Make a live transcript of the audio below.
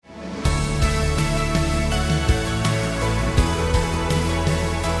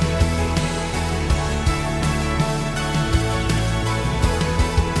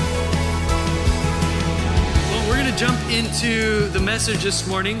to the message this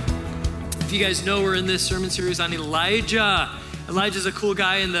morning. If you guys know, we're in this sermon series on Elijah. Elijah's a cool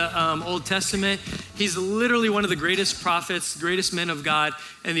guy in the Old Testament. He's literally one of the greatest prophets, greatest men of God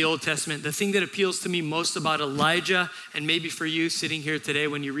in the Old Testament. The thing that appeals to me most about Elijah, and maybe for you sitting here today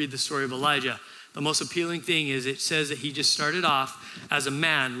when you read the story of Elijah, the most appealing thing is it says that he just started off as a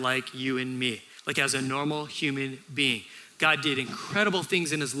man like you and me, like as a normal human being. God did incredible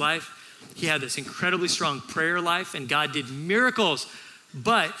things in his life. He had this incredibly strong prayer life, and God did miracles.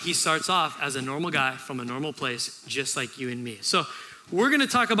 But he starts off as a normal guy from a normal place, just like you and me. So we're going to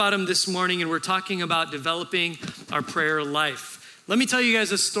talk about him this morning, and we're talking about developing our prayer life. Let me tell you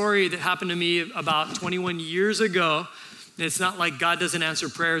guys a story that happened to me about 21 years ago. And it's not like God doesn't answer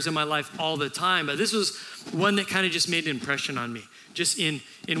prayers in my life all the time, but this was one that kind of just made an impression on me, just in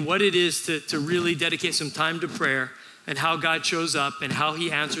what it is to really dedicate some time to prayer, and how God shows up and how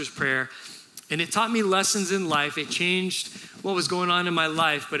he answers prayer. And it taught me lessons in life. It changed what was going on in my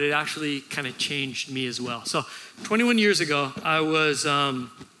life, but it actually kind of changed me as well. So 21 years ago, I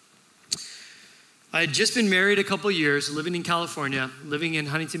had just been married a couple years, living in California, living in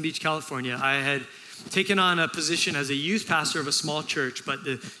Huntington Beach, California. I had taken on a position as a youth pastor of a small church, but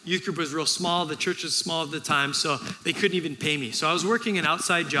the youth group was real small. The church was small at the time, so they couldn't even pay me. So I was working an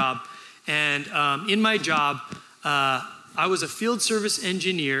outside job, and in my job, I was a field service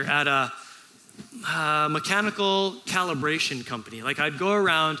engineer at a mechanical calibration company. Like, I'd go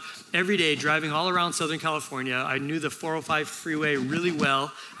around every day driving all around Southern California. I knew the 405 freeway really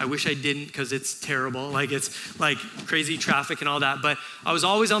well. I wish I didn't, because it's terrible. Like, it's like crazy traffic and all that. But I was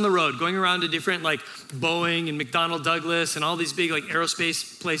always on the road, going around to different like Boeing and McDonnell Douglas and all these big like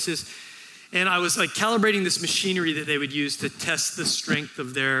aerospace places. And I was like calibrating this machinery that they would use to test the strength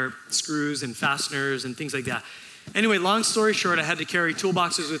of their screws and fasteners and things like that. Anyway, long story short, I had to carry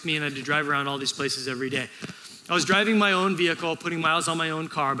toolboxes with me, and I had to drive around all these places every day. I was driving my own vehicle, putting miles on my own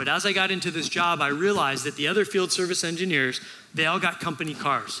car, but as I got into this job, I realized that the other field service engineers, they all got company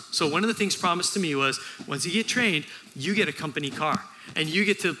cars. So one of the things promised to me was, once you get trained, you get a company car, and you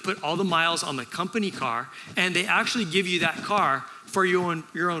get to put all the miles on the company car, and they actually give you that car for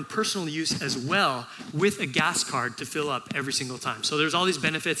your own personal use as well, with a gas card to fill up every single time. So there's all these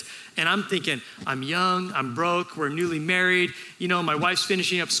benefits, and I'm thinking, I'm young, I'm broke, we're newly married, you know, my wife's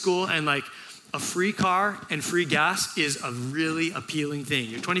finishing up school, and like a free car and free gas is a really appealing thing.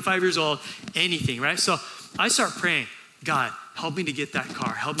 You're 25 years old, anything, right? So I start praying, God, help me to get that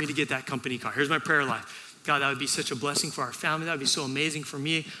car, help me to get that company car. Here's my prayer life. God, that would be such a blessing for our family. That would be so amazing for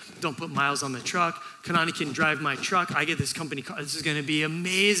me. Don't put miles on the truck. Kanani can drive my truck. I get this company car. This is going to be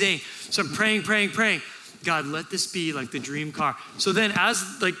amazing. So I'm praying. God, let this be like the dream car. So then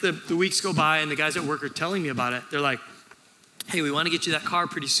as like the weeks go by and the guys at work are telling me about it, they're like, hey, we want to get you that car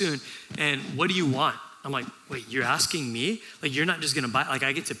pretty soon. And what do you want? I'm like, wait, you're asking me? Like, you're not just going to buy, like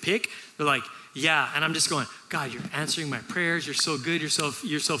I get to pick? They're like, yeah. And I'm just going, God, you're answering my prayers. You're so good. You're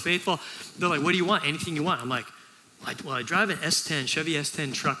so faithful. They're like, what do you want? Anything you want. I'm like, well, I drive an S10, Chevy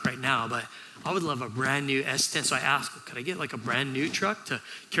S10 truck right now, but I would love a brand new S10. So I asked, could I get like a brand new truck to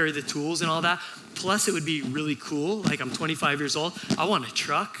carry the tools and all that? Plus it would be really cool. Like, I'm 25 years old. I want a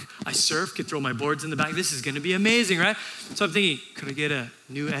truck. I surf, could throw my boards in the back. This is going to be amazing, right? So I'm thinking, could I get a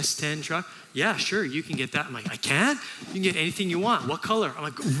new S10 truck? Yeah, sure, you can get that. I'm like, I can? You can get anything you want. What color? I'm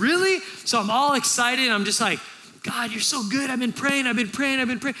like, really? So I'm all excited. I'm just like, God, you're so good. I've been praying.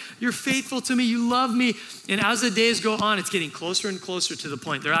 You're faithful to me. You love me. And as the days go on, it's getting closer and closer to the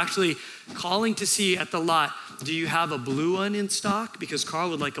point. They're actually calling to see at the lot, do you have a blue one in stock? Because Carl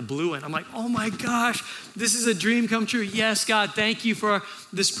would like a blue one. I'm like, oh my gosh, this is a dream come true. Yes, God, thank you for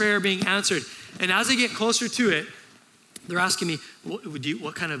this prayer being answered. And as I get closer to it, they're asking me,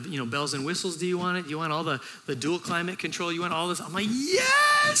 what kind of bells and whistles do you want it? Do you want all the dual climate control? You want all this? I'm like,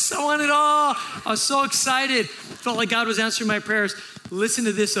 yes, I want it all. I was so excited. Felt like God was answering my prayers. Listen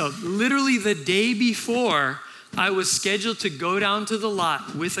to this though. Literally the day before, I was scheduled to go down to the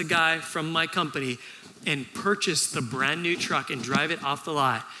lot with a guy from my company and purchase the brand new truck and drive it off the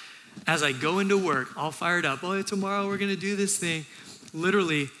lot. As I go into work, all fired up. Oh, tomorrow we're going to do this thing.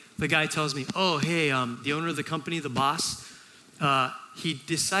 Literally, the guy tells me, oh, hey, the owner of the company, the boss, he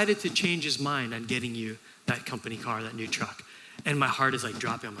decided to change his mind on getting you that company car, that new truck. And my heart is like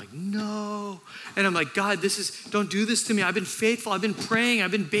dropping. I'm like, no. And I'm like, God, don't do this to me. I've been faithful. I've been praying.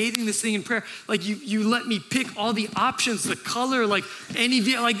 I've been bathing this thing in prayer. Like, you let me pick all the options, the color, like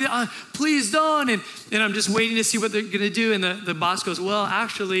please don't. And I'm just waiting to see what they're going to do. And the boss goes, well,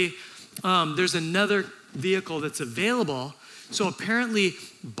 actually, there's another vehicle that's available. So apparently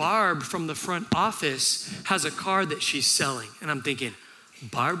Barb from the front office has a car that she's selling. And I'm thinking,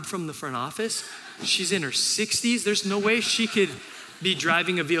 Barb from the front office? she's in her 60s. There's no way she could be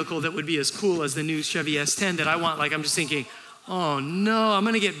driving a vehicle that would be as cool as the new Chevy S10 that I want. Like, I'm just thinking, oh no, I'm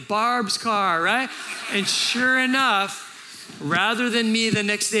gonna get Barb's car, right? And sure enough, rather than me the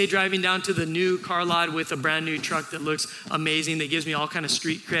next day driving down to the new car lot with a brand new truck that looks amazing, that gives me all kind of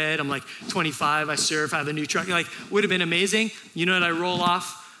street cred. I'm like 25, I surf, I have a new truck. Like, would have been amazing. You know what I roll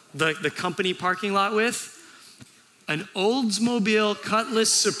off the company parking lot with? An Oldsmobile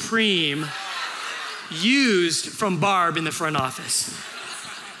Cutlass Supreme used from Barb in the front office.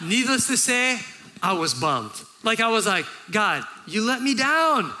 Needless to say, I was bummed. Like, I was like, God, you let me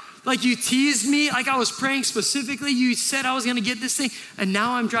down. Like, you teased me. Like, I was praying specifically. You said I was going to get this thing. And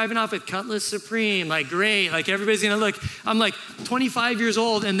now I'm driving off at Cutlass Supreme. Like, great. Like, everybody's going to look. I'm like 25 years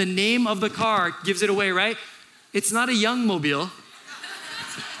old, and the name of the car gives it away, right? It's not a Young Mobile.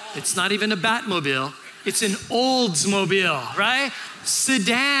 It's not even a Batmobile. It's an Oldsmobile, right?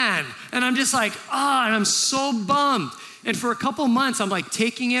 Sedan. And I'm just like, and I'm so bummed. And for a couple months, I'm like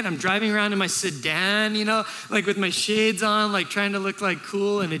taking it. I'm driving around in my sedan, like with my shades on, like trying to look like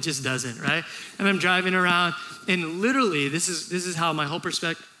cool, and it just doesn't, right? And I'm driving around, and literally, this is how my whole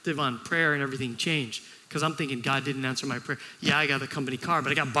perspective on prayer and everything changed. Because I'm thinking, God didn't answer my prayer. Yeah, I got the company car,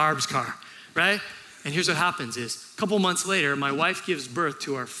 but I got Barb's car, right? And here's what happens is, a couple months later, my wife gives birth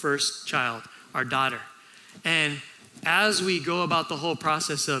to our first child, our daughter. And as we go about the whole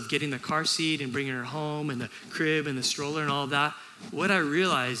process of getting the car seat and bringing her home and the crib and the stroller and all that, what I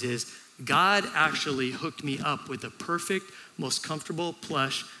realize is God actually hooked me up with the perfect, most comfortable,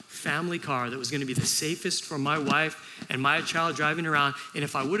 plush family car that was going to be the safest for my wife and my child driving around. And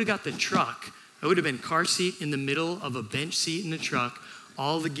if I would have got the truck, I would have been car seat in the middle of a bench seat in the truck,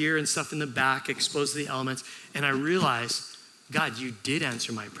 all the gear and stuff in the back exposed to the elements. And I realized, God, you did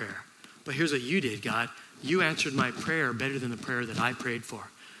answer my prayer. But here's what you did, God. You answered my prayer better than the prayer that I prayed for.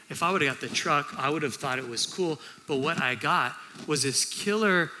 If I would have got the truck, I would have thought it was cool. But what I got was this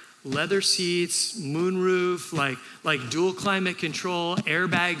killer leather seats, moonroof, like dual climate control,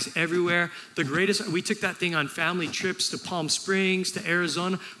 airbags everywhere. The greatest, we took that thing on family trips to Palm Springs, to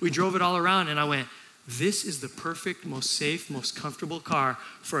Arizona. We drove it all around, and I went, this is the perfect, most safe, most comfortable car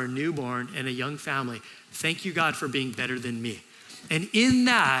for a newborn and a young family. Thank you, God, for being better than me. And in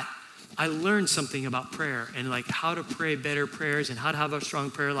that, I learned something about prayer and like how to pray better prayers and how to have a strong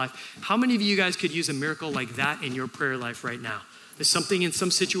prayer life. How many of you guys could use a miracle like that in your prayer life right now? There's something in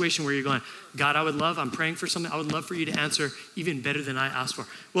some situation where you're going, God, I'm praying for something. I would love for you to answer even better than I asked for.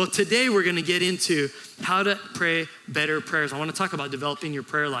 Well, today we're going to get into how to pray better prayers. I want to talk about developing your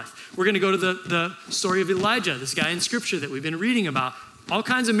prayer life. We're going to go to the story of Elijah, this guy in scripture that we've been reading about. All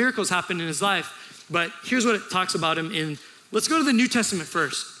kinds of miracles happened in his life, but here's what it talks about him in. Let's go to the New Testament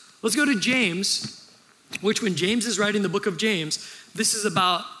first. Let's go to James, which when James is writing the book of James, this is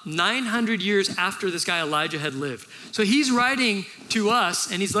about 900 years after this guy Elijah had lived. So he's writing to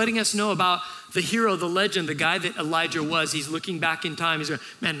us and he's letting us know about the hero, the legend, the guy that Elijah was. He's looking back in time. He's going,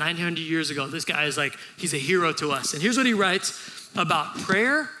 man, 900 years ago, this guy is like, he's a hero to us. And here's what he writes about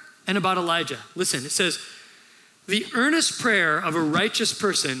prayer and about Elijah. Listen, it says, the earnest prayer of a righteous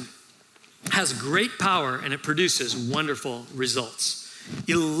person has great power and it produces wonderful results.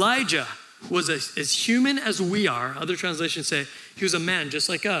 Elijah was as human as we are. Other translations say he was a man just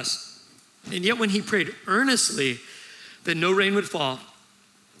like us. And yet when he prayed earnestly that no rain would fall,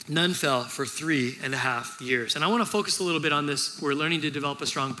 none fell for 3.5 years. And I want to focus a little bit on this. We're learning to develop a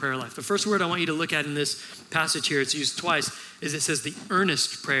strong prayer life. The first word I want you to look at in this passage here, it's used twice, is it says the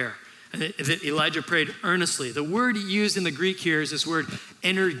earnest prayer. And that Elijah prayed earnestly. The word used in the Greek here is this word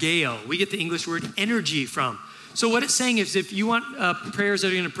energeo. We get the English word energy from. So what it's saying is if you want prayers that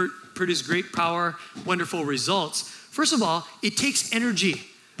are going to produce great power, wonderful results, first of all, it takes energy.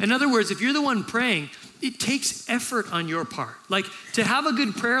 In other words, if you're the one praying, it takes effort on your part. Like to have a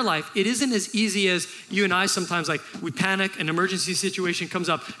good prayer life, it isn't as easy as you and I sometimes like we panic, an emergency situation comes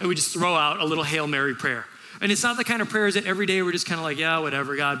up and we just throw out a little Hail Mary prayer. And it's not the kind of prayers that every day we're just kind of like, yeah,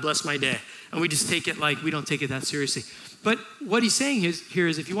 whatever, God bless my day. And we just take it like, we don't take it that seriously. But what he's saying here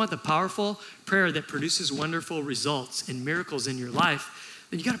is if you want the powerful prayer that produces wonderful results and miracles in your life,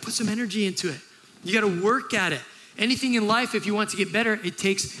 then you got to put some energy into it. You got to work at it. Anything in life, if you want to get better, it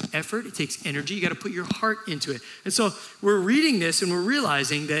takes effort, it takes energy. You got to put your heart into it. And so we're reading this and we're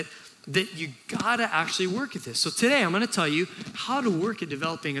realizing that you got to actually work at this. So today I'm going to tell you how to work at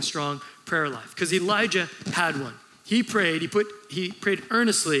developing a strong prayer life because Elijah had one. He prayed, he prayed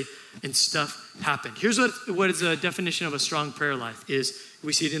earnestly and stuff happened. Here's what is the definition of a strong prayer life is.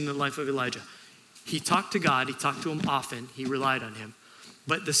 We see it in the life of Elijah. He talked to God, he talked to him often, he relied on him.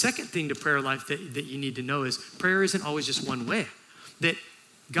 But the second thing to prayer life that you need to know is prayer isn't always just one way. That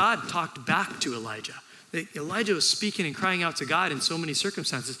God talked back to Elijah. Elijah was speaking and crying out to God in so many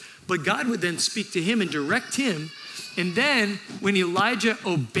circumstances, but God would then speak to him and direct him. And then when Elijah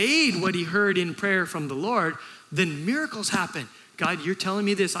obeyed what he heard in prayer from the Lord, then miracles happen. God, you're telling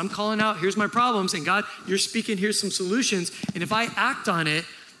me this. I'm calling out. Here's my problems. And God, you're speaking. Here's some solutions. And if I act on it,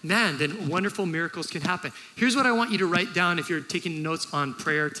 man, then wonderful miracles can happen. Here's what I want you to write down if you're taking notes on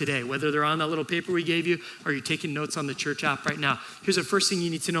prayer today, whether they're on that little paper we gave you or you're taking notes on the church app right now. Here's the first thing you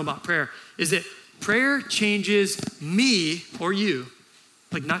need to know about prayer is that prayer changes me or you,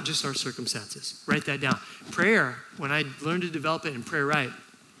 like not just our circumstances. Write that down. Prayer, when I learned to develop it and pray right,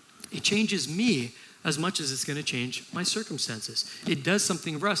 it changes me as much as it's going to change my circumstances. It does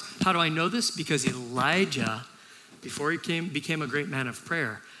something for us. How do I know this? Because Elijah, before he became a great man of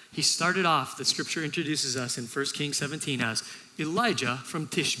prayer, he started off, the scripture introduces us in 1 Kings 17 as Elijah from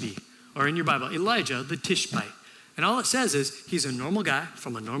Tishbe, or in your Bible, Elijah the Tishbite. And all it says is he's a normal guy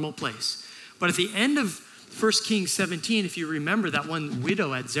from a normal place. But at the end of 1 Kings 17, if you remember that one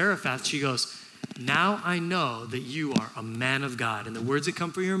widow at Zarephath, she goes, now I know that you are a man of God, and the words that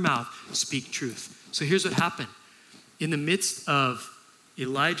come from your mouth speak truth. So here's what happened. In the midst of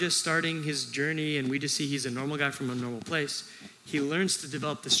Elijah starting his journey, and we just see he's a normal guy from a normal place, he learns to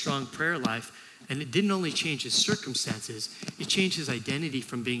develop this strong prayer life, and it didn't only change his circumstances, it changed his identity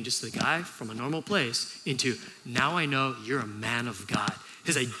from being just a guy from a normal place into, now I know you're a man of God.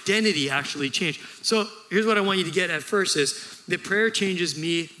 His identity actually changed. So here's what I want you to get at first is that prayer changes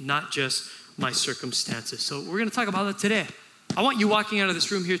me, not just my circumstances. So we're going to talk about that today. I want you walking out of this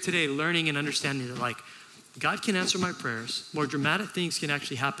room here today learning and understanding that like God can answer my prayers. More dramatic things can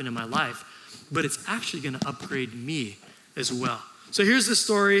actually happen in my life, but it's actually going to upgrade me as well. So here's the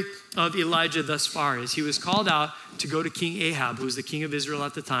story of Elijah thus far is he was called out to go to King Ahab, who was the king of Israel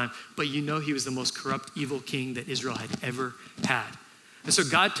at the time, but you know he was the most corrupt, evil king that Israel had ever had. And so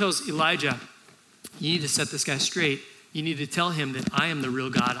God tells Elijah, you need to set this guy straight. You need to tell him that I am the real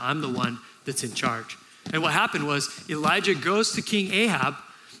God. I'm the one that's in charge. And what happened was Elijah goes to King Ahab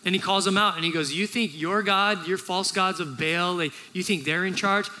and he calls him out and he goes, you think your God, your false gods of Baal, you think they're in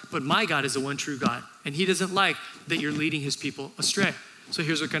charge? But my God is the one true God. And he doesn't like that you're leading his people astray. So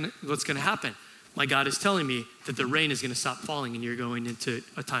here's what's going to happen. My God is telling me that the rain is going to stop falling and you're going into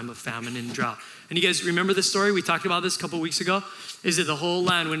a time of famine and drought. And you guys remember this story? We talked about this a couple weeks ago. Is that the whole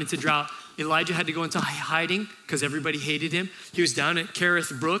land went into drought. Elijah had to go into hiding because everybody hated him. He was down at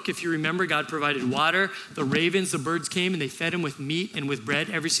Kerith Brook. If you remember, God provided water. The ravens, the birds came and they fed him with meat and with bread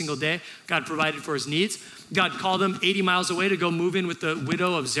every single day. God provided for his needs. God called him 80 miles away to go move in with the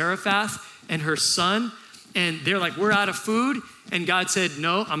widow of Zarephath and her son. And they're like, we're out of food. And God said,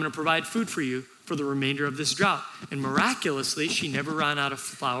 no, I'm going to provide food for you for the remainder of this drought. And miraculously, she never ran out of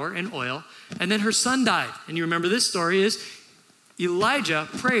flour and oil. And then her son died. And you remember this story is Elijah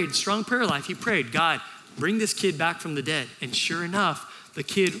prayed, strong prayer life. He prayed, God, bring this kid back from the dead. And sure enough, the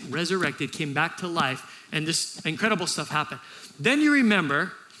kid resurrected, came back to life, and this incredible stuff happened. Then you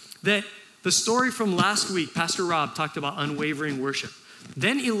remember that the story from last week, Pastor Rob talked about unwavering worship.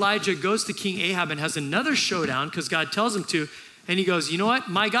 Then Elijah goes to King Ahab and has another showdown because God tells him to. And he goes, you know what?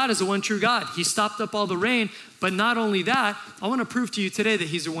 My God is the one true God. He stopped up all the rain. But not only that, I want to prove to you today that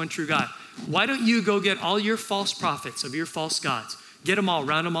he's the one true God. Why don't you go get all your false prophets of your false gods? Get them all,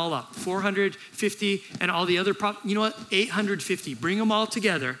 round them all up. 450 and all the other, 850. Bring them all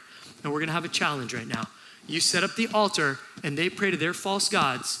together. And we're going to have a challenge right now. You set up the altar and they pray to their false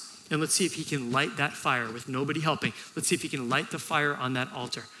gods. And let's see if he can light that fire with nobody helping. Let's see if he can light the fire on that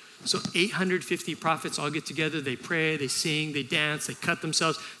altar. So 850 prophets all get together. They pray, they sing, they dance, they cut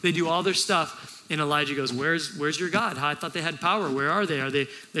themselves. They do all their stuff. And Elijah goes, where's your God? I thought they had power. Where are they?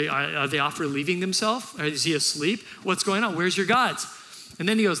 Are they off relieving themselves? Is he asleep? What's going on? Where's your gods? And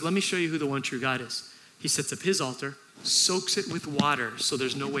then he goes, let me show you who the one true God is. He sets up his altar, soaks it with water so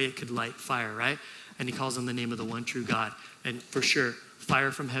there's no way it could light fire, right? And he calls on the name of the one true God. And for sure,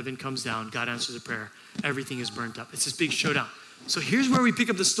 fire from heaven comes down. God answers a prayer. Everything is burnt up. It's this big showdown. So here's where we pick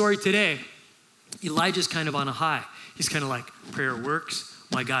up the story today. Elijah's kind of on a high. He's kind of like, prayer works.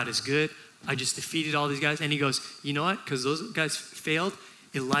 My God is good. I just defeated all these guys. And he goes, you know what? Because those guys failed,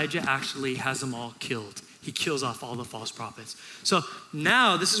 Elijah actually has them all killed. He kills off all the false prophets. So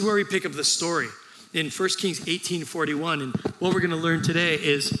now this is where we pick up the story in 1 Kings 18:41. And what we're going to learn today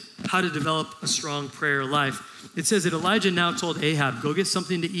is how to develop a strong prayer life. It says that Elijah now told Ahab, go get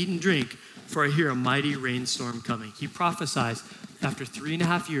something to eat and drink, for I hear a mighty rainstorm coming. He prophesies after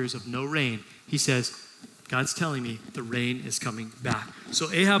 3.5 years of no rain. He says, God's telling me the rain is coming back.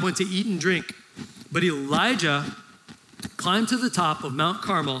 So Ahab went to eat and drink, but Elijah climbed to the top of Mount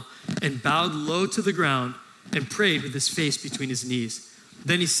Carmel and bowed low to the ground and prayed with his face between his knees.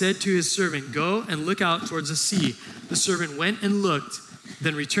 Then he said to his servant, go and look out towards the sea. The servant went and looked,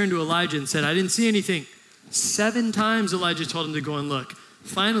 then returned to Elijah and said, I didn't see anything. 7 times Elijah told him to go and look.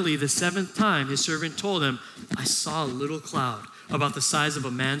 Finally, the 7th time, his servant told him, I saw a little cloud about the size of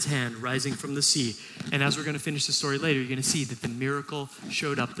a man's hand rising from the sea. And as we're going to finish the story later, you're going to see that the miracle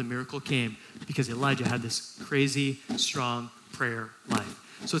showed up. The miracle came because Elijah had this crazy, strong prayer life.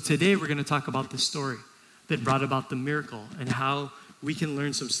 So today we're going to talk about the story that brought about the miracle and how we can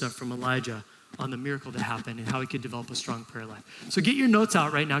learn some stuff from Elijah on the miracle that happened and how he could develop a strong prayer life. So get your notes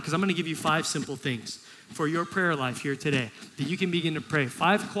out right now because I'm going to give you 5 simple things for your prayer life here today that you can begin to pray.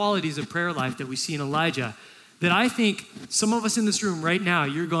 5 qualities of prayer life that we see in Elijah that I think some of us in this room right now,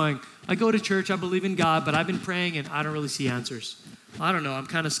 you're going, I go to church, I believe in God, but I've been praying and I don't really see answers. I don't know, I'm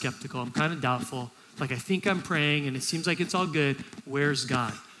kind of skeptical, I'm kind of doubtful. Like I think I'm praying and it seems like it's all good. Where's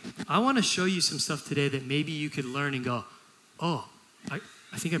God? I want to show you some stuff today that maybe you could learn and go, oh,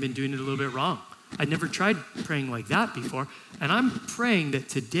 I think I've been doing it a little bit wrong. I'd never tried praying like that before. And I'm praying that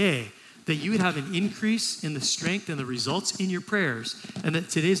today that you would have an increase in the strength and the results in your prayers, and that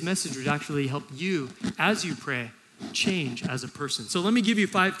today's message would actually help you, as you pray, change as a person. So let me give you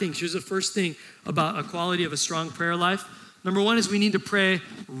 5 things. Here's the first thing about a quality of a strong prayer life. Number 1 is we need to pray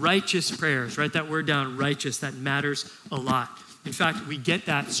righteous prayers. Write that word down, righteous. That matters a lot. In fact, we get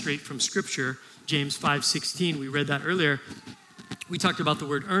that straight from Scripture. James 5:16, we read that earlier. We talked about the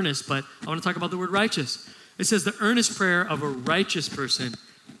word earnest, but I want to talk about the word righteous. It says the earnest prayer of a righteous person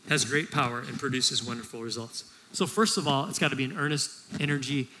has great power and produces wonderful results. So first of all, it's got to be an earnest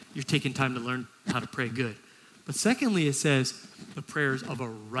energy. You're taking time to learn how to pray good. But secondly, it says the prayers of a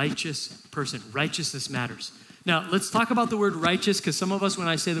righteous person. Righteousness matters. Now, let's talk about the word righteous, because some of us, when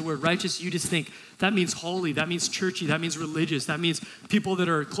I say the word righteous, you just think that means holy, that means churchy, that means religious, that means people that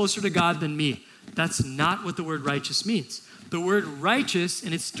are closer to God than me. That's not what the word righteous means. The word righteous,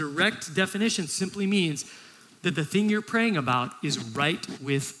 in its direct definition, simply means that the thing you're praying about is right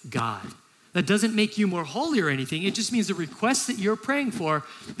with God. That doesn't make you more holy or anything. It just means the request that you're praying for,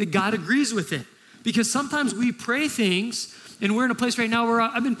 that God agrees with it. Because sometimes we pray things, and we're in a place right now where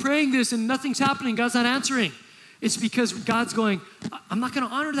I've been praying this and nothing's happening. God's not answering. It's because God's going, I'm not going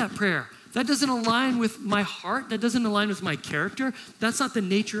to honor that prayer. That doesn't align with my heart. That doesn't align with my character. That's not the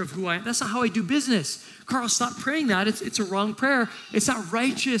nature of who I am. That's not how I do business. Carl, stop praying that. It's a wrong prayer. It's not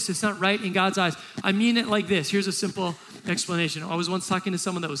righteous. It's not right in God's eyes. I mean it like this. Here's a simple explanation. I was once talking to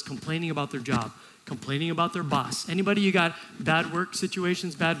someone that was complaining about their job, complaining about their boss. Anybody, you got bad work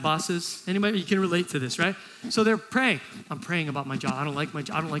situations, bad bosses? Anybody, you can relate to this, right? So they're praying. I'm praying about my job. I don't like my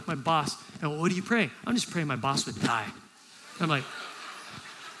job. I don't like my boss. And what are you praying? I'm just praying my boss would die. I'm like,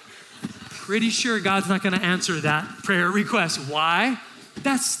 pretty sure God's not going to answer that prayer request. Why?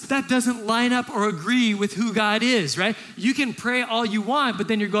 That doesn't line up or agree with who God is, right? You can pray all you want, but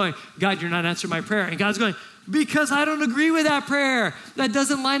then you're going, God, you're not answering my prayer. And God's going, because I don't agree with that prayer. That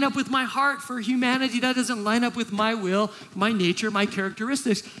doesn't line up with my heart for humanity. That doesn't line up with my will, my nature, my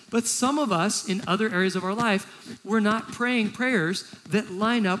characteristics. But some of us in other areas of our life, we're not praying prayers that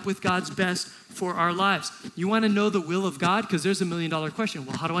line up with God's best for our lives. You want to know the will of God? Because there's $1 million question.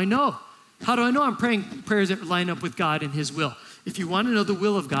 Well, how do I know? How do I know I'm praying prayers that line up with God and His will? If you want to know the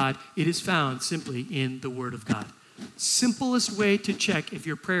will of God, it is found simply in the Word of God. Simplest way to check if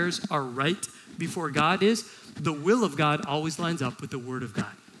your prayers are right before God is the will of God always lines up with the Word of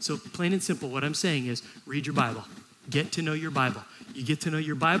God. So plain and simple, what I'm saying is read your Bible. Get to know your Bible. You get to know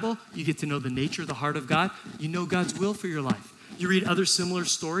your Bible, you get to know the nature, the heart of God. You know God's will for your life. You read other similar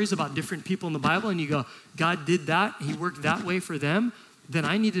stories about different people in the Bible and you go, God did that, He worked that way for them. Then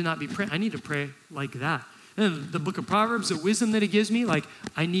I need to not be praying. I need to pray like that. And the book of Proverbs, the wisdom that it gives me, like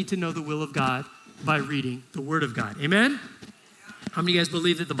I need to know the will of God by reading the Word of God. Amen? How many of you guys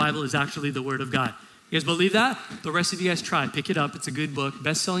believe that the Bible is actually the Word of God? You guys believe that? The rest of you guys try. Pick it up. It's a good book.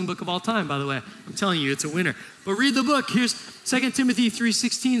 Best-selling book of all time, by the way. I'm telling you, it's a winner. But read the book. Here's 2 Timothy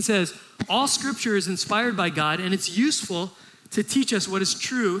 3:16 says, all Scripture is inspired by God, and it's useful to teach us what is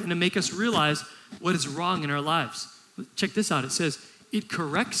true and to make us realize what is wrong in our lives. Check this out. It says, it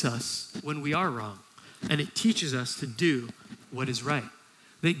corrects us when we are wrong, and it teaches us to do what is right.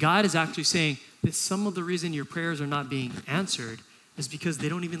 That God is actually saying that some of the reason your prayers are not being answered is because they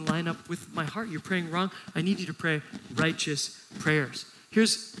don't even line up with my heart. You're praying wrong. I need you to pray righteous prayers.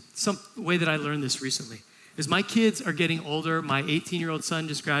 Here's some way that I learned this recently. Is my kids are getting older. My 18-year-old son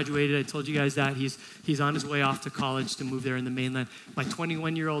just graduated. I told you guys that. He's on his way off to college to move there in the mainland. My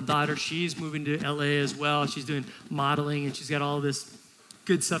 21-year-old daughter, she's moving to LA as well. She's doing modeling, and she's got all this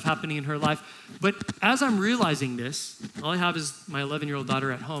good stuff happening in her life. But as I'm realizing this, all I have is my 11-year-old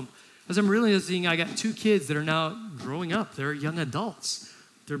daughter at home. As I'm realizing I got 2 kids that are now growing up. They're young adults.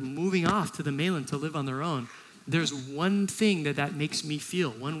 they're moving off to the mainland to live on their own. There's one thing that makes me feel,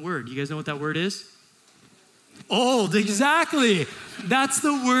 one word. You guys know what that word is? Old, exactly. That's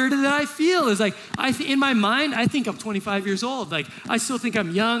the word that I feel. Is like, in my mind, I think I'm 25 years old. Like, I still think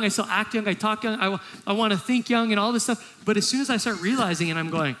I'm young. I still act young. I talk young. I want to think young and all this stuff. But as soon as I start realizing it, I'm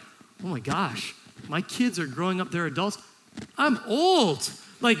going, oh my gosh, my kids are growing up, they're adults. I'm old.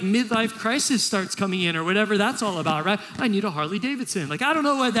 Like midlife crisis starts coming in or whatever that's all about, right? I need a Harley Davidson. Like, I don't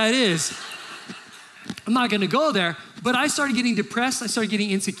know what that is. I'm not going to go there, but I started getting depressed. I started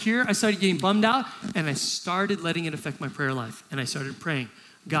getting insecure. I started getting bummed out, and I started letting it affect my prayer life. And I started praying,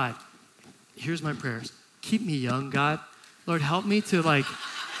 God, here's my prayers. Keep me young, God. Lord, help me to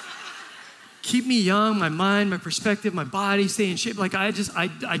keep me young, my mind, my perspective, my body, stay in shape. Like I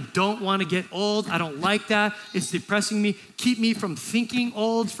don't want to get old. I don't like that. It's depressing me. Keep me from thinking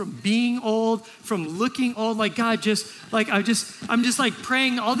old, from being old, from looking old. Like God, I'm just like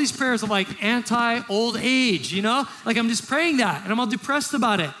praying all these prayers of like anti-old age, you know? Like I'm just praying that and I'm all depressed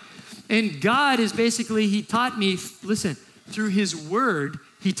about it. And God is basically, he taught me, listen, through his word,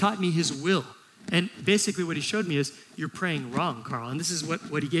 he taught me his will. And basically what he showed me is, you're praying wrong, Carl. And this is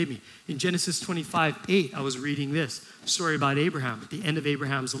what he gave me. In Genesis 25:8, I was reading this story about Abraham, at the end of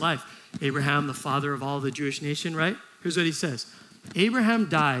Abraham's life. Abraham, the father of all the Jewish nation, right? Here's what he says. Abraham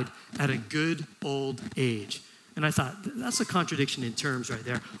died at a good old age. And I thought, that's a contradiction in terms right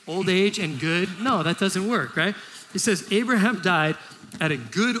there. Old age and good? No, that doesn't work, right? It says, Abraham died at a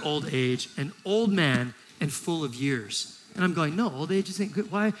good old age, an old man and full of years. And I'm going, no, old age isn't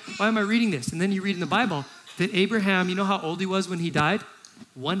good. Why am I reading this? And then you read in the Bible that Abraham, you know how old he was when he died?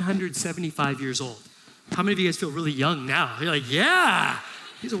 175 years old. How many of you guys feel really young now? You're like, yeah,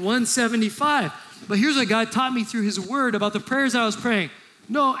 he's a 175. But here's what God taught me through his word about the prayers I was praying.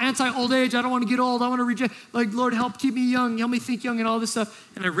 No, anti-old age, I don't want to get old. I want to reject. Like, Lord, help keep me young. Help me think young and all this stuff.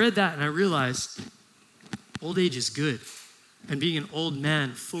 And I read that and I realized old age is good. And being an old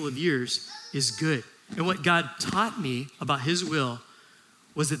man full of years is good. And what God taught me about his will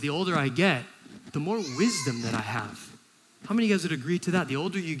was that the older I get, the more wisdom that I have. How many of you guys would agree to that? The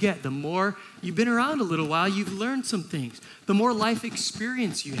older you get, the more you've been around a little while, you've learned some things. The more life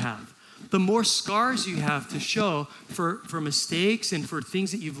experience you have. The more scars you have to show for mistakes and for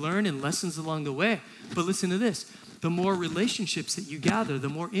things that you've learned and lessons along the way. But listen to this. The more relationships that you gather, the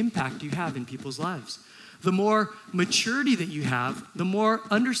more impact you have in people's lives. The more maturity that you have, the more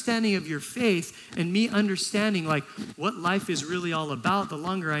understanding of your faith and me understanding like what life is really all about. The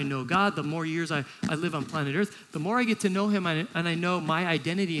longer I know God, the more years I live on planet Earth, the more I get to know him and I know my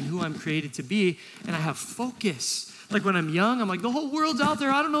identity and who I'm created to be, and I have focus. Like when I'm young, I'm like, the whole world's out there.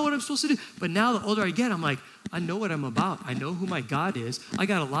 I don't know what I'm supposed to do. But now the older I get, I'm like, I know what I'm about. I know who my God is. I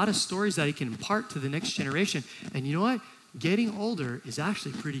got a lot of stories that I can impart to the next generation. And you know what? Getting older is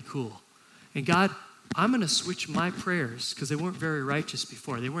actually pretty cool. And God, I'm going to switch my prayers because they weren't very righteous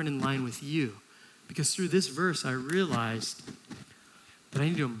before. They weren't in line with you. Because through this verse, I realized that I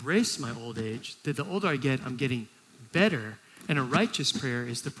need to embrace my old age, that the older I get, I'm getting better. And a righteous prayer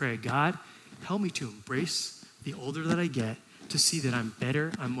is to pray, God, help me to embrace the older that I get, to see that I'm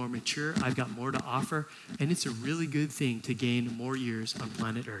better, I'm more mature, I've got more to offer. And it's a really good thing to gain more years on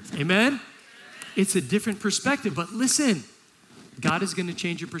planet Earth. Amen? It's a different perspective, but listen. God is going to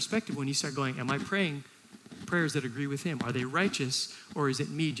change your perspective when you start going, am I praying prayers that agree with him? Are they righteous or is it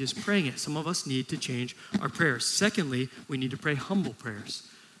me just praying it? Some of us need to change our prayers. Secondly, we need to pray humble prayers.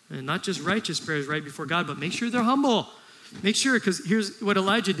 And not just righteous prayers right before God, but make sure they're humble. Make sure, because here's what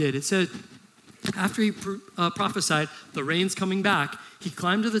Elijah did. It said, after he prophesied the rain's coming back, he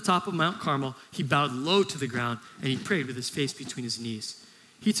climbed to the top of Mount Carmel, he bowed low to the ground, and he prayed with his face between his knees.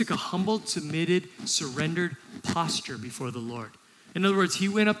 He took a humbled, submitted, surrendered posture before the Lord. In other words, he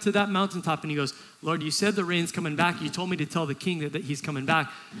went up to that mountaintop and he goes, Lord, you said the rain's coming back. You told me to tell the king that he's coming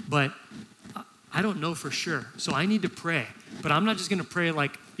back, but I don't know for sure. So I need to pray. But I'm not just going to pray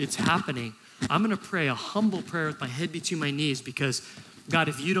like it's happening. I'm going to pray a humble prayer with my head between my knees because, God,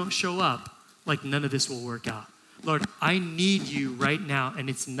 if you don't show up, like none of this will work out. Lord, I need you right now, and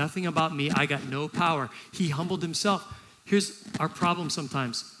it's nothing about me. I got no power. He humbled himself. Here's our problem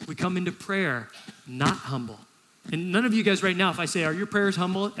sometimes. We come into prayer not humble. And none of you guys right now, if I say, are your prayers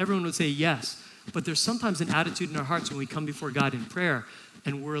humble? Everyone would say yes. But there's sometimes an attitude in our hearts when we come before God in prayer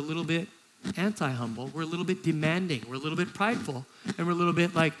and we're a little bit anti-humble. We're a little bit demanding. We're a little bit prideful. And we're a little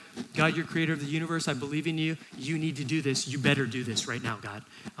bit like, God, you're creator of the universe. I believe in you. You need to do this. You better do this right now, God.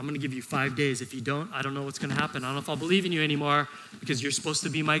 I'm going to give you 5 days. If you don't, I don't know what's going to happen. I don't know if I'll believe in you anymore because you're supposed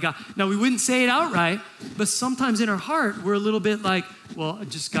to be my God. Now, we wouldn't say it outright, but sometimes in our heart, we're a little bit like, well,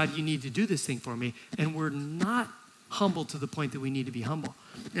 just God, you need to do this thing for me. And we're not humble to the point that we need to be humble.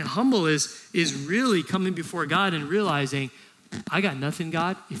 And humble is really coming before God and realizing, I got nothing,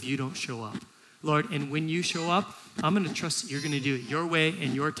 God, if you don't show up. Lord, and when you show up, I'm going to trust that you're going to do it your way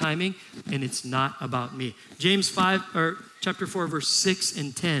and your timing, and it's not about me. James 5, or chapter 4, verse 6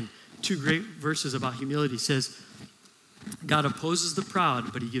 and 10, two great verses about humility, says, God opposes the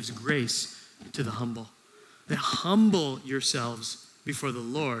proud, but he gives grace to the humble. That humble yourselves before the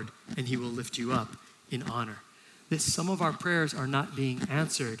Lord, and he will lift you up in honor. That some of our prayers are not being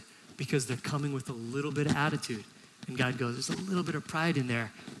answered because they're coming with a little bit of attitude. And God goes, there's a little bit of pride in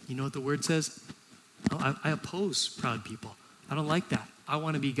there. You know what the word says? Oh, I oppose proud people. I don't like that. I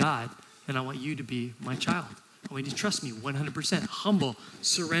want to be God, and I want you to be my child. I want you to trust me 100%. Humble,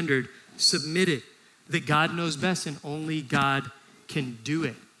 surrendered, submitted. That God knows best, and only God can do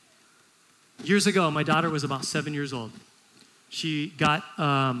it. Years ago, my daughter was about 7 years old. She got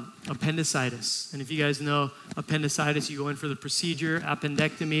appendicitis. And if you guys know appendicitis, you go in for the procedure,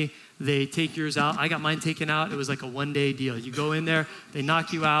 appendectomy. They take yours out. I got mine taken out. It was like a one-day deal. You go in there, they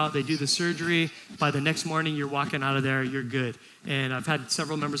knock you out, they do the surgery. By the next morning, you're walking out of there, you're good. And I've had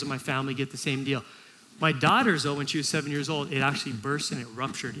several members of my family get the same deal. My daughter's, though, when she was 7 years old, it actually burst and it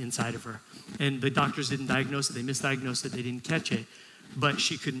ruptured inside of her. And the doctors didn't diagnose it. They misdiagnosed it. They didn't catch it. But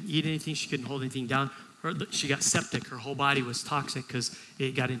she couldn't eat anything. She couldn't hold anything down. She got septic. Her whole body was toxic because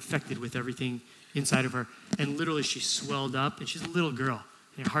it got infected with everything inside of her. And literally she swelled up, and she's a little girl.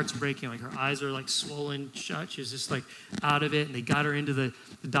 And her heart's breaking. Like her eyes are like swollen shut. She was just like out of it. And they got her into the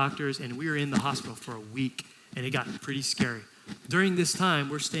doctors, and we were in the hospital for a week, and it got pretty scary. During this time,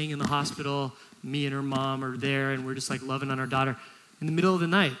 we're staying in the hospital. Me and her mom are there, and we're just like loving on our daughter. In the middle of the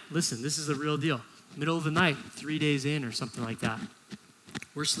night, listen, this is the real deal. Middle of the night, 3 days in or something like that.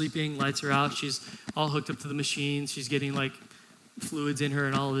 We're sleeping, lights are out. She's all hooked up to the machines. She's getting like fluids in her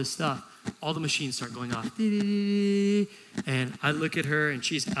and all of this stuff. All the machines start going off. And I look at her, and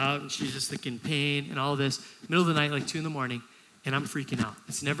she's out, and she's just like in pain and all this. Middle of the night, like 2 a.m, and I'm freaking out.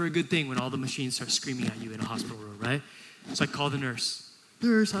 It's never a good thing when all the machines start screaming at you in a hospital room, right? So I call the nurse.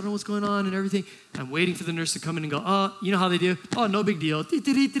 Nurse, I don't know what's going on and everything. I'm waiting for the nurse to come in and go, oh, you know how they do? Oh, no big deal.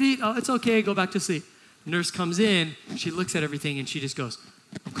 Oh, it's okay. Go back to sleep. Nurse comes in. She looks at everything, and she just goes,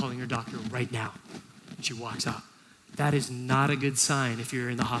 I'm calling your doctor right now. And she walks out. That is not a good sign if you're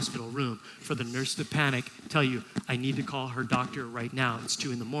in the hospital room for the nurse to panic, tell you, I need to call her doctor right now. It's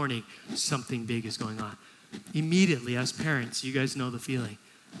 2 a.m. Something big is going on. Immediately, as parents, you guys know the feeling.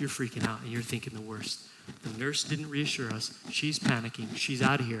 You're freaking out, and you're thinking the worst. The nurse didn't reassure us. She's panicking. She's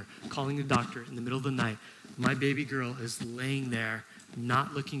out of here, calling the doctor in the middle of the night. My baby girl is laying there,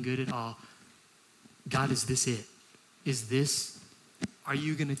 not looking good at all. God, is this it? Are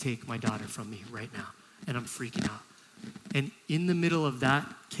you going to take my daughter from me right now? And I'm freaking out. And in the middle of that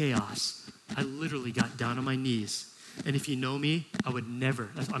chaos, I literally got down on my knees. And if you know me, I would never,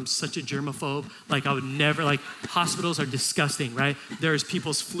 I'm such a germaphobe, I would never, hospitals are disgusting, right? There's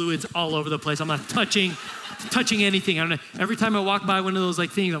people's fluids all over the place. I'm not touching anything. I don't know. Every time I walk by one of those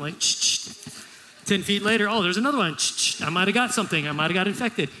things, I'm like, 10 feet later, oh, there's another one. I might have got something. I might have got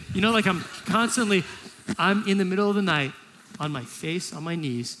infected. I'm in the middle of the night on my face, on my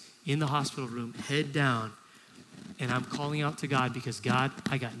knees, in the hospital room, head down, and I'm calling out to God because, God,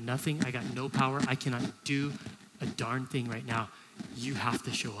 I got nothing. I got no power. I cannot do a darn thing right now. You have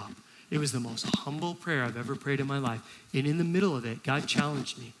to show up. It was the most humble prayer I've ever prayed in my life. And in the middle of it, God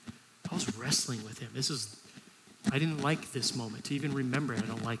challenged me. I was wrestling with him. I didn't like this moment. To even remember it, I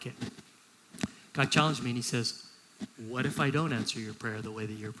don't like it. God challenged me, and he says, what if I don't answer your prayer the way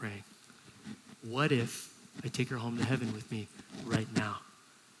that you're praying? What if I take her home to heaven with me right now?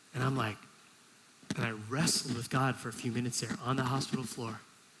 And I'm like, and I wrestled with God for a few minutes there on the hospital floor.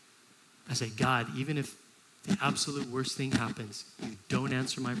 I say, God, even if the absolute worst thing happens, you don't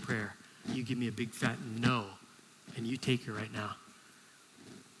answer my prayer, you give me a big fat no, and you take her right now,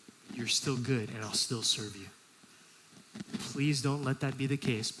 you're still good, and I'll still serve you. Please don't let that be the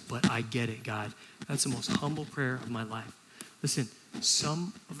case, but I get it, God. That's the most humble prayer of my life. Listen,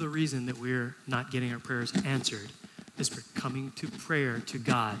 some of the reason that we're not getting our prayers answered is for coming to prayer to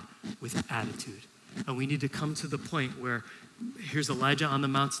God with attitude. And we need to come to the point where here's Elijah on the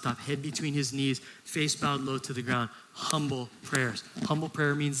mountaintop, head between his knees, face bowed low to the ground, humble prayers. Humble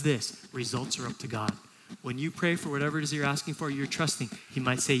prayer means this: results are up to God. When you pray for whatever it is you're asking for, you're trusting. He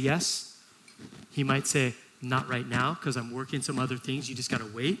might say yes. He might say, not right now, because I'm working some other things. You just got to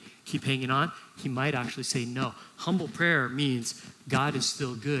wait, keep hanging on. He might actually say no. Humble prayer means God is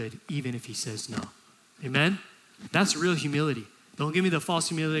still good, even if he says no. Amen? That's real humility. Don't give me the false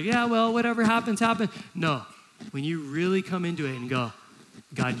humility. Yeah, well, whatever happens, happen. No. When you really come into it and go,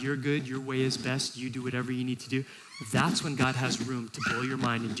 God, you're good. Your way is best. You do whatever you need to do. that's when God has room to blow your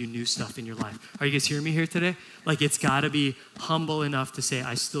mind and do new stuff in your life. Are you guys hearing me here today? Like, it's got to be humble enough to say,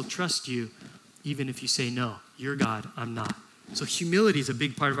 I still trust you, even if you say, no, you're God, I'm not. So humility is a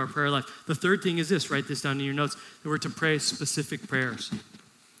big part of our prayer life. The third thing is this, write this down in your notes, that we're to pray specific prayers.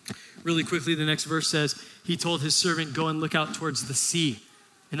 Really quickly, the next verse says, he told his servant, go and look out towards the sea.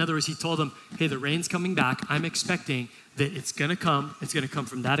 In other words, he told him, hey, the rain's coming back. I'm expecting that it's going to come. It's going to come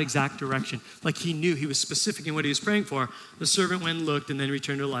from that exact direction. Like he knew, he was specific in what he was praying for. The servant went and looked and then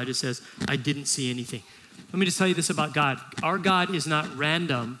returned to Elijah, says, I didn't see anything. Let me just tell you this about God. Our God is not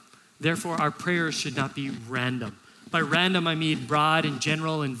random. Therefore, our prayers should not be random. By random, I mean broad and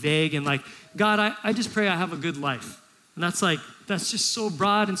general and vague and like, God, I just pray I have a good life. And that's just so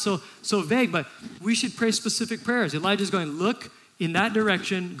broad and so vague, but we should pray specific prayers. Elijah's going, look in that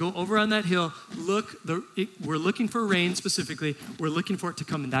direction, go over on that hill, we're looking for rain specifically. We're looking for it to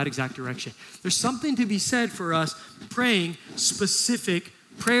come in that exact direction. There's something to be said for us praying specific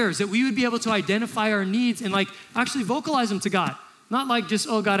prayers, that we would be able to identify our needs and like actually vocalize them to God. Not like just,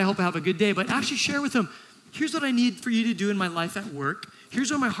 oh God, I hope I have a good day, but actually share with him, here's what I need for you to do in my life at work. Here's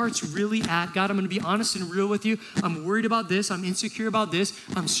where my heart's really at. God, I'm going to be honest and real with you. I'm worried about this. I'm insecure about this.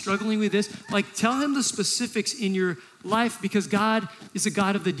 I'm struggling with this. Like, tell him the specifics in your life because God is a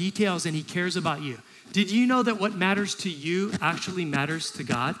God of the details and he cares about you. Did you know that what matters to you actually matters to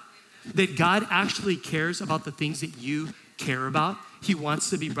God? That God actually cares about the things that you care about? He wants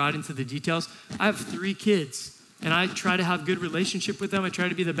to be brought into the details. I have 3 kids. And I try to have good relationship with them. I try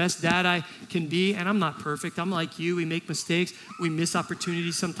to be the best dad I can be. And I'm not perfect. I'm like you. We make mistakes. We miss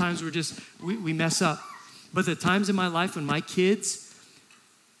opportunities. Sometimes we mess up. But the times in my life when my kids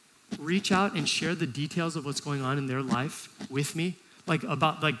reach out and share the details of what's going on in their life with me, like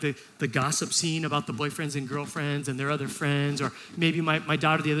about like the gossip scene about the boyfriends and girlfriends and their other friends, or maybe my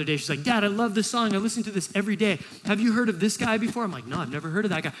daughter the other day, she's like, Dad, I love this song. I listen to this every day. Have you heard of this guy before? I'm like, no, I've never heard of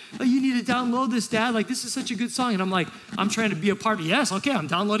that guy. Oh, you need to download this, Dad. Like, this is such a good song. And I'm like, I'm trying to be a part of it. Yes, okay, I'm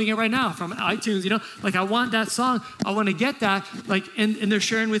downloading it right now from iTunes, Like, I want that song. I want to get that. Like, and they're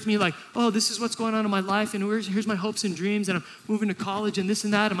sharing with me like, oh, this is what's going on in my life, and here's my hopes and dreams, and I'm moving to college and this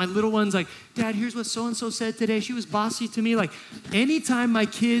and that. And my little one's like, Dad, here's what so-and-so said today. She was bossy to me. Like, anytime my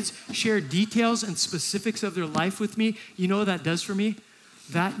kids share details and specifics of their life with me, you know what that does for me?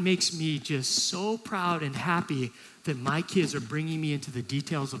 That makes me just so proud and happy that my kids are bringing me into the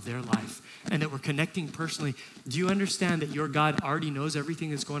details of their life and that we're connecting personally. Do you understand that your God already knows everything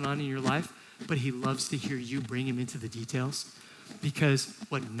that's going on in your life, but he loves to hear you bring him into the details? Because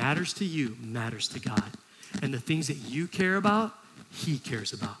what matters to you matters to God. And the things that you care about, he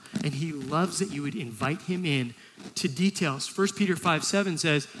cares about. And he loves that you would invite him in to details. 1 Peter 5:7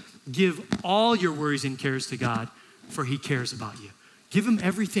 says, give all your worries and cares to God, for he cares about you. Give him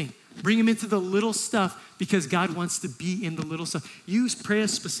everything. Bring him into the little stuff because God wants to be in the little stuff. You pray a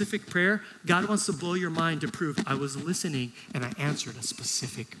specific prayer. God wants to blow your mind to prove I was listening and I answered a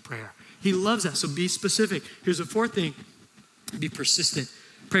specific prayer. He loves that. So be specific. Here's a 4th thing. Be persistent.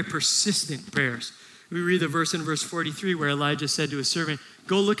 Pray persistent prayers. We read the verse in verse 43 where Elijah said to his servant,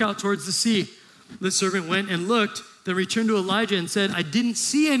 go look out towards the sea. The servant went and looked, then returned to Elijah and said, I didn't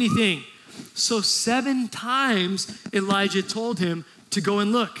see anything. So 7 times Elijah told him to go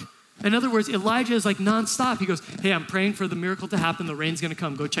and look. In other words, Elijah is like nonstop. He goes, hey, I'm praying for the miracle to happen. The rain's going to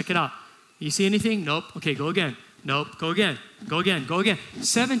come. Go check it out. You see anything? Nope. Okay, go again. Nope. Go again. Go again. Go again.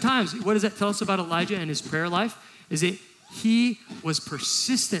 7 times. What does that tell us about Elijah and his prayer life? Is it he was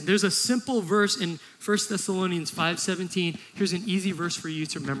persistent. There's a simple verse in 1 Thessalonians 5:17. Here's an easy verse for you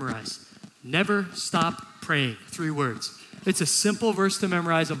to memorize. Never stop praying. 3 words. It's a simple verse to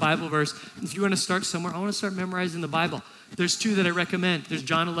memorize, a Bible verse. If you want to start somewhere, I want to start memorizing the Bible. There's 2 that I recommend. There's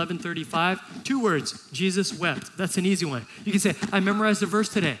John 11:35. 2 words. Jesus wept. That's an easy one. You can say, I memorized a verse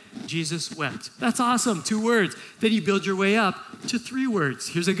today. Jesus wept. That's awesome. 2 words. Then you build your way up to 3 words.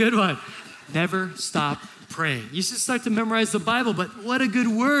 Here's a good one. Never stop praying. You should start to memorize the Bible, but what a good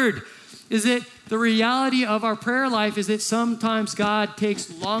word. Is it the reality of our prayer life is that sometimes God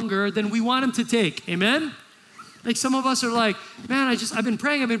takes longer than we want him to take. Amen? Like some of us are like, man, I've been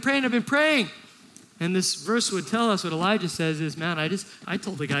praying. And this verse would tell us what Elijah says is, man, I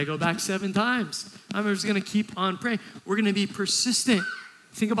told the guy go back 7 times. I'm just going to keep on praying. We're going to be persistent.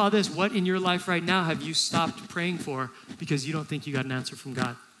 Think about this. What in your life right now have you stopped praying for because you don't think you got an answer from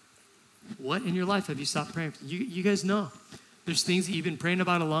God? What in your life have you stopped praying for? You guys know. There's things that you've been praying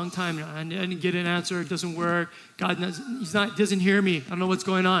about a long time. I didn't get an answer. It doesn't work. God doesn't hear me. I don't know what's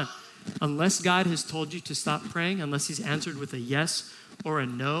going on. Unless God has told you to stop praying, unless he's answered with a yes or a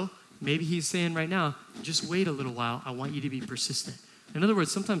no, maybe he's saying right now, just wait a little while. I want you to be persistent. In other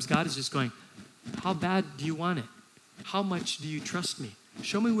words, sometimes God is just going, how bad do you want it? how much do you trust me?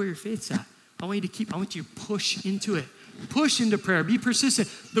 Show me where your faith's at. I want you to push into it. Push into prayer. Be persistent.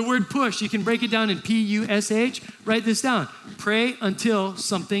 The word push, you can break it down in P-U-S-H. Write this down. Pray until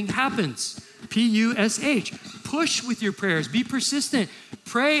something happens. P-U-S-H. Push with your prayers. Be persistent.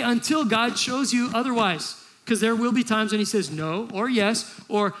 Pray until God shows you otherwise. Because there will be times when he says no or yes,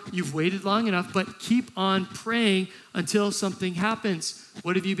 or you've waited long enough, but keep on praying until something happens.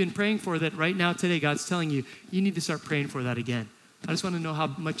 What have you been praying for that right now today God's telling you, you need to start praying for that again? I just want to know how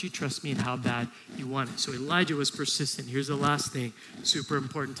much you trust me and how bad you want it. So Elijah was persistent. Here's the last thing, super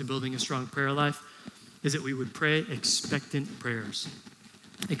important to building a strong prayer life, is that we would pray expectant prayers.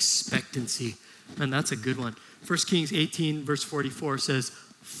 Expectancy. And that's a good one. 1 Kings 18, verse 44 says,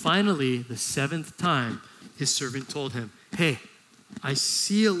 finally, the seventh time, his servant told him, hey, I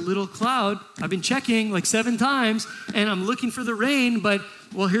see a little cloud. I've been checking like 7 times, and I'm looking for the rain, but,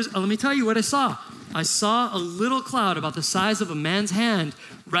 well, let me tell you what I saw. I saw a little cloud about the size of a man's hand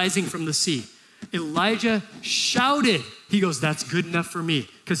rising from the sea. Elijah shouted. He goes, that's good enough for me,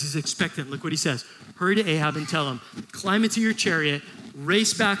 because he's expectant. Look what he says. Hurry to Ahab and tell him, climb into your chariot,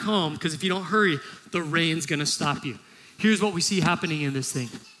 race back home, because if you don't hurry, the rain's going to stop you. Here's what we see happening in this thing.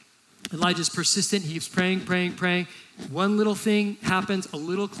 Elijah's persistent. He keeps praying. One little thing happens. A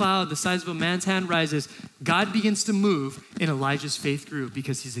little cloud the size of a man's hand rises. God begins to move, and Elijah's faith grew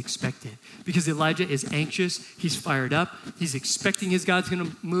because he's expectant. Because Elijah is anxious. He's fired up. He's expecting his God's going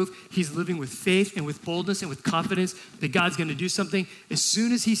to move. He's living with faith and with boldness and with confidence that God's going to do something. As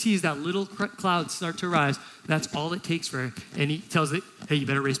soon as he sees that little cloud start to rise, that's all it takes for him. And he tells it, hey, you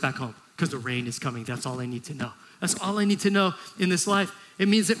better race back home because the rain is coming. That's all I need to know. That's all I need to know in this life. It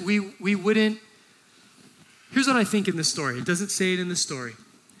means that we wouldn't. Here's what I think in this story. It doesn't say it in the story.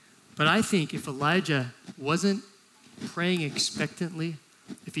 But I think if Elijah wasn't praying expectantly,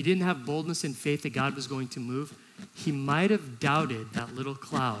 if he didn't have boldness and faith that God was going to move, he might have doubted that little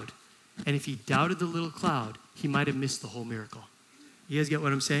cloud. And if he doubted the little cloud, he might have missed the whole miracle. You guys get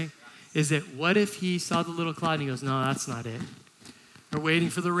what I'm saying? Is that what if he saw the little cloud and he goes, no, that's not it. We're waiting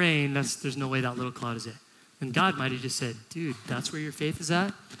for the rain. There's no way that little cloud is it. And God might have just said, dude, that's where your faith is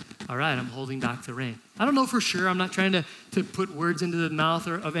at? All right, I'm holding back the rain. I don't know for sure. I'm not trying to put words into the mouth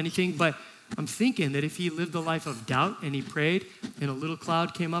of anything, but I'm thinking that if he lived a life of doubt and he prayed and a little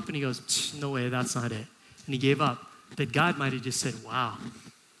cloud came up and he goes, no way, that's not it. And he gave up, that God might have just said, wow,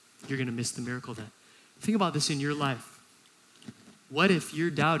 you're going to miss the miracle then. Think about this in your life. What if you're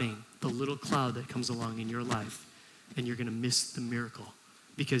doubting the little cloud that comes along in your life and you're going to miss the miracle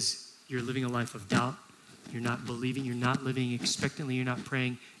because you're living a life of doubt? You're not believing, you're not living expectantly, you're not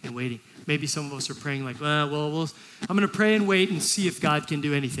praying and waiting. Maybe some of us are praying like, I'm going to pray and wait and see if God can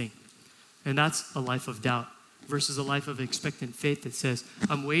do anything. And that's a life of doubt versus a life of expectant faith that says,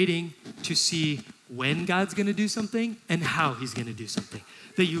 I'm waiting to see when God's going to do something and how he's going to do something.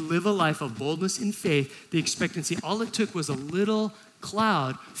 That you live a life of boldness and faith, the expectancy. All it took was a little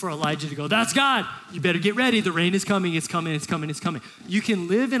cloud for Elijah to go, that's God. You better get ready. The rain is coming. It's coming. It's coming. It's coming. You can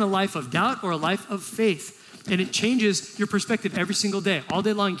live in a life of doubt or a life of faith. And it changes your perspective every single day. All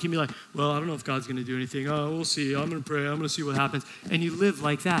day long, you can be like, well, I don't know if God's going to do anything. Oh, we'll see. I'm going to pray. I'm going to see what happens. And you live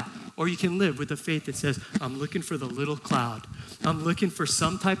like that. Or you can live with a faith that says, I'm looking for the little cloud. I'm looking for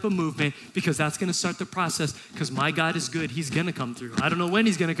some type of movement because that's going to start the process because my God is good. He's going to come through. I don't know when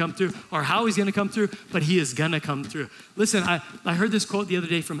he's going to come through or how he's going to come through, but he is going to come through. Listen, I heard this quote the other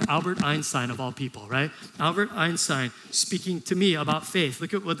day from Albert Einstein of all people, right? Albert Einstein speaking to me about faith.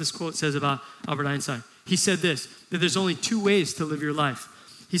 Look at what this quote says about Albert Einstein. He said this, that there's only 2 ways to live your life.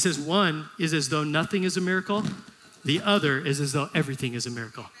 He says one is as though nothing is a miracle. The other is as though everything is a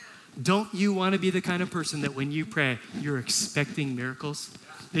miracle. Don't you want to be the kind of person that when you pray, you're expecting miracles?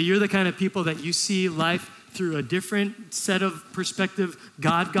 That you're the kind of people that you see life through a different set of perspective,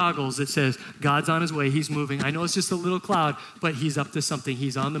 God goggles that says, God's on his way, he's moving. I know it's just a little cloud, but he's up to something.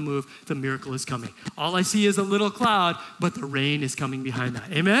 He's on the move. The miracle is coming. All I see is a little cloud, but the rain is coming behind that.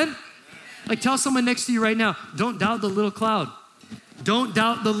 Amen? Like tell someone next to you right now, don't doubt the little cloud. Don't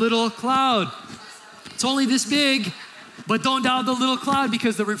doubt the little cloud. It's only this big, but don't doubt the little cloud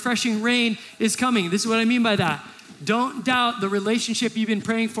because the refreshing rain is coming. This is what I mean by that. Don't doubt the relationship you've been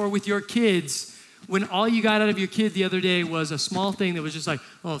praying for with your kids when all you got out of your kid the other day was a small thing that was just like,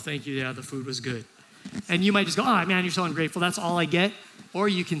 oh, thank you, yeah, the food was good. And you might just go, oh, man, you're so ungrateful. That's all I get. Or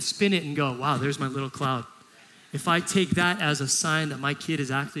you can spin it and go, wow, there's my little cloud. If I take that as a sign that my kid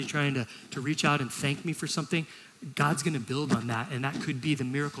is actually trying to reach out and thank me for something, God's going to build on that, and that could be the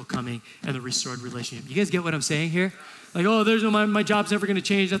miracle coming and the restored relationship. You guys get what I'm saying here? Like, oh, there's no, my job's never going to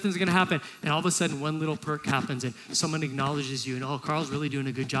change. Nothing's going to happen. And all of a sudden, one little perk happens, and someone acknowledges you, and oh, Carl's really doing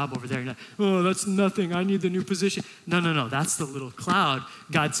a good job over there. And oh, that's nothing. I need the new position. No. That's the little cloud.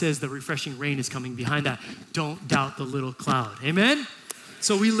 God says the refreshing rain is coming behind that. Don't doubt the little cloud. Amen?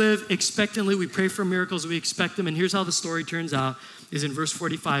 So we live expectantly. We pray for miracles. We expect them. And here's how the story turns out. Is in verse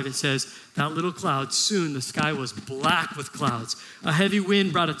 45, it says, that little cloud, soon the sky was black with clouds. A heavy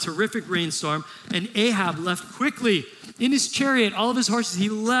wind brought a terrific rainstorm, and Ahab left quickly. In his chariot, all of his horses, he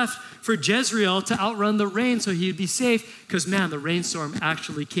left for Jezreel to outrun the rain so he'd be safe, because man, the rainstorm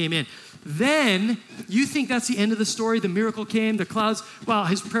actually came in. Then, you think that's the end of the story? The miracle came, the clouds, wow,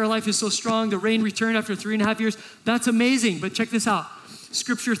 his prayer life is so strong, the rain returned after 3.5 years. That's amazing, but check this out.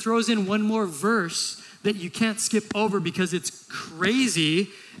 Scripture throws in one more verse that you can't skip over because it's crazy.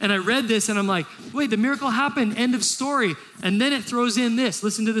 And I read this and I'm like, wait, the miracle happened, end of story. And then it throws in this,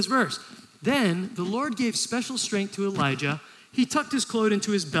 listen to this verse. Then the Lord gave special strength to Elijah. He tucked his cloak into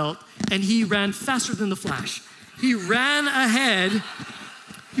his belt and he ran faster than the flash. He ran ahead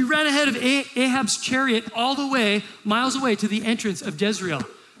of Ahab's chariot all the way, miles away to the entrance of Jezreel.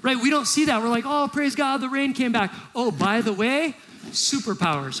 Right, we don't see that. We're like, oh, praise God, the rain came back. Oh, by the way,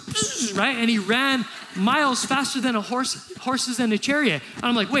 superpowers, right? And he ran miles faster than horses and a chariot. And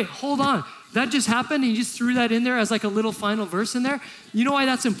I'm like, wait, hold on. That just happened and you just threw that in there as like a little final verse in there? You know why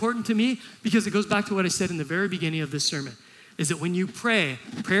that's important to me? Because it goes back to what I said in the very beginning of this sermon, is that when you pray,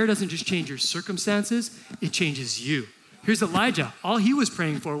 prayer doesn't just change your circumstances, it changes you. Here's Elijah. All he was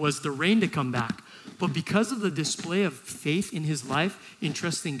praying for was the rain to come back. But because of the display of faith in his life, in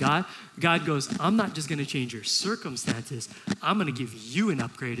trusting God, God goes, I'm not just going to change your circumstances. I'm going to give you an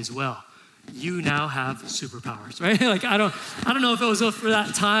upgrade as well. You now have superpowers, right? Like, I don't know if it was for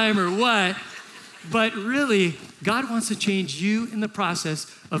that time or what, but really, God wants to change you in the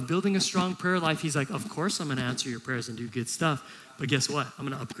process of building a strong prayer life. He's like, of course I'm going to answer your prayers and do good stuff, but guess what? I'm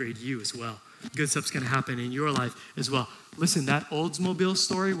going to upgrade you as well. Good stuff's going to happen in your life as well. Listen, that Oldsmobile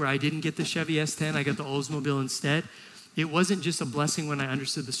story where I didn't get the Chevy S10, I got the Oldsmobile instead. It wasn't just a blessing when I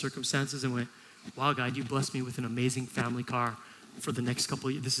understood the circumstances and went, wow, God, you blessed me with an amazing family car for the next couple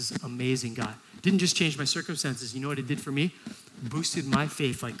of years. This is amazing, God. Didn't just change my circumstances. You know what it did for me? Boosted my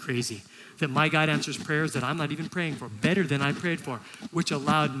faith like crazy. That my God answers prayers that I'm not even praying for, better than I prayed for, which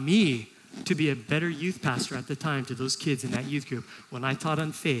allowed me to be a better youth pastor at the time to those kids in that youth group. When I taught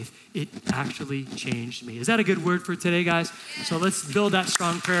on faith, it actually changed me. Is that a good word for today, guys? So let's build that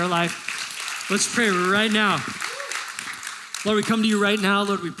strong prayer life. Let's pray right now. Lord, we come to you right now.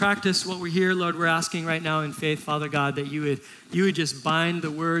 Lord, we practice what we hear. Lord, we're asking right now in faith, Father God, that you would just bind the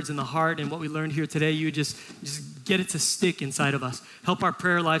words in the heart and what we learned here today. You would just get it to stick inside of us. Help our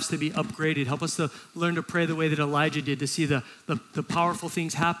prayer lives to be upgraded. Help us to learn to pray the way that Elijah did, to see the powerful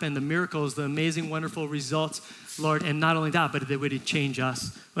things happen, the miracles, the amazing, wonderful results, Lord. And not only that, but that would change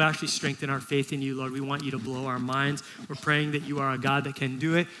us. Would actually strengthen our faith in you, Lord. We want you to blow our minds. We're praying that you are a God that can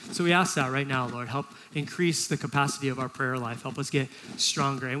do it. So we ask that right now, Lord. Help increase the capacity of our prayer life. Help us get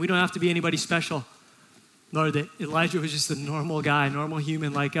stronger. And we don't have to be anybody special. Lord, that Elijah was just a normal guy, normal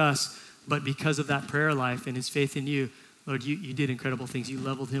human like us. But because of that prayer life and his faith in you, Lord, you did incredible things. You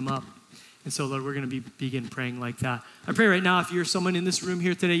leveled him up. And so, Lord, we're going to begin praying like that. I pray right now, if you're someone in this room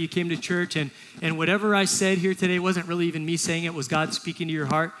here today, you came to church, and whatever I said here today wasn't really even me saying it, was God speaking to your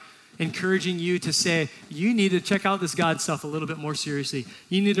heart, encouraging you to say, you need to check out this God stuff a little bit more seriously.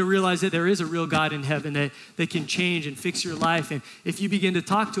 You need to realize that there is a real God in heaven that can change and fix your life. And if you begin to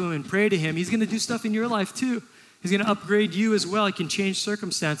talk to him and pray to him, he's going to do stuff in your life too. He's going to upgrade you as well. He can change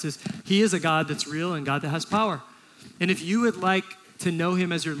circumstances. He is a God that's real and God that has power. And if you would like to know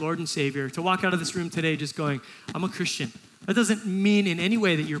him as your Lord and Savior, to walk out of this room today just going, I'm a Christian. That doesn't mean in any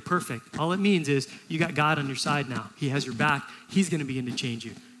way that you're perfect. All it means is you got God on your side now. He has your back. He's going to begin to change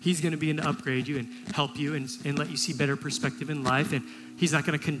you. He's going to begin to upgrade you and help you and let you see better perspective in life. And he's not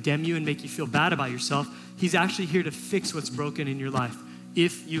going to condemn you and make you feel bad about yourself. He's actually here to fix what's broken in your life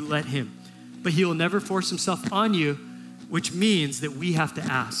if you let him. But he will never force himself on you, which means that we have to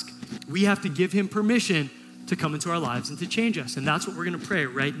ask. We have to give him permission to come into our lives and to change us. And that's what we're going to pray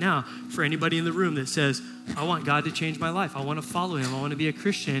right now for anybody in the room that says, I want God to change my life. I want to follow him. I want to be a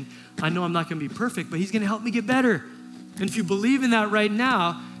Christian. I know I'm not going to be perfect, but he's going to help me get better. And if you believe in that right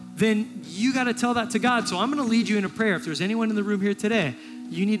now, then you got to tell that to God. So I'm going to lead you in a prayer. If there's anyone in the room here today,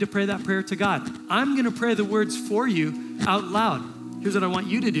 you need to pray that prayer to God. I'm going to pray the words for you out loud. Here's what I want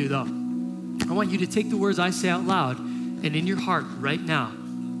you to do though. I want you to take the words I say out loud, and in your heart right now,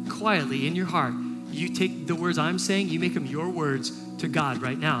 quietly in your heart, you take the words I'm saying, you make them your words to God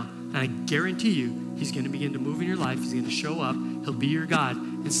right now. And I guarantee you, He's going to begin to move in your life. He's going to show up. He'll be your God.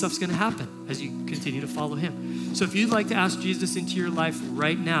 And stuff's going to happen as you continue to follow him. So if you'd like to ask Jesus into your life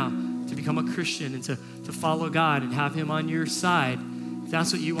right now to become a Christian and to follow God and have him on your side, if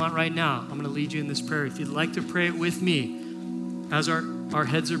that's what you want right now, I'm going to lead you in this prayer. If you'd like to pray it with me, as our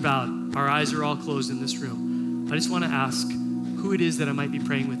heads are bowed, our eyes are all closed in this room, I just want to ask who it is that I might be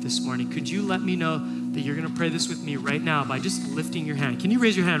praying with this morning. Could you let me know that you're going to pray this with me right now by just lifting your hand? Can you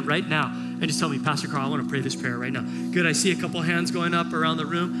raise your hand right now and just tell me, Pastor Carl, I want to pray this prayer right now? Good. I see a couple hands going up around the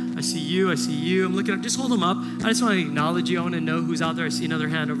room. I see you. I'm looking up. Just hold them up. I just want to acknowledge you. I want to know who's out there. I see another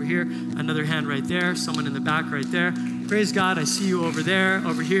hand over here, another hand right there, someone in the back right there. Praise God. I see you over there,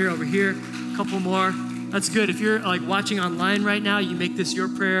 over here, a couple more. That's good. If you're like watching online right now, you make this your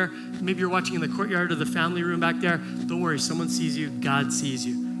prayer. Maybe you're watching in the courtyard or the family room back there. Don't worry. Someone sees you. God sees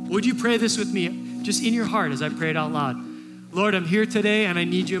you. Would you pray this with me just in your heart as I pray it out loud? Lord, I'm here today and I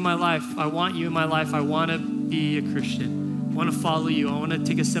need you in my life. I want you in my life. I want to be a Christian. I want to follow you. I want to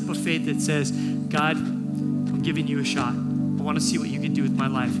take a step of faith that says, God, I'm giving you a shot. I want to see what you can do with my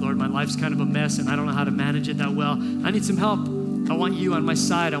life. Lord, my life's kind of a mess and I don't know how to manage it that well. I need some help. I want you on my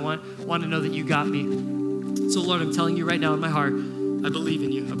side. I want to know that you got me. So Lord, I'm telling you right now in my heart, I believe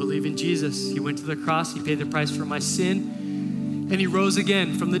in you. I believe in Jesus. He went to the cross. He paid the price for my sin. And he rose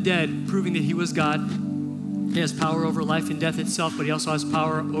again from the dead, proving that he was God. He has power over life and death itself, but he also has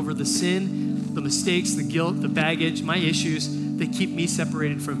power over the sin, the mistakes, the guilt, the baggage, my issues that keep me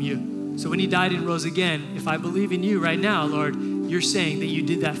separated from you. So when he died and rose again, if I believe in you right now, Lord, you're saying that you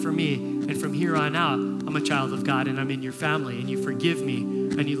did that for me. And from here on out, I'm a child of God and I'm in your family and you forgive me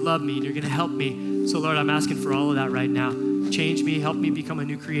and you love me and you're going to help me. So Lord, I'm asking for all of that right now. Change me, help me become a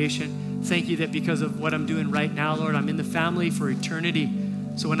new creation. Thank you that because of what I'm doing right now, Lord, I'm in the family for eternity.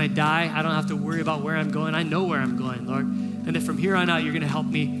 So when I die, I don't have to worry about where I'm going. I know where I'm going, Lord. And that from here on out, you're going to help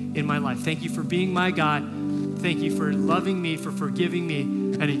me in my life. Thank you for being my God. Thank you for loving me, for forgiving me.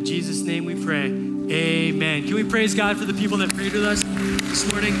 And in Jesus' name we pray, amen. Can we praise God for the people that prayed with us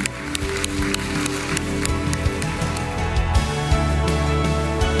this morning?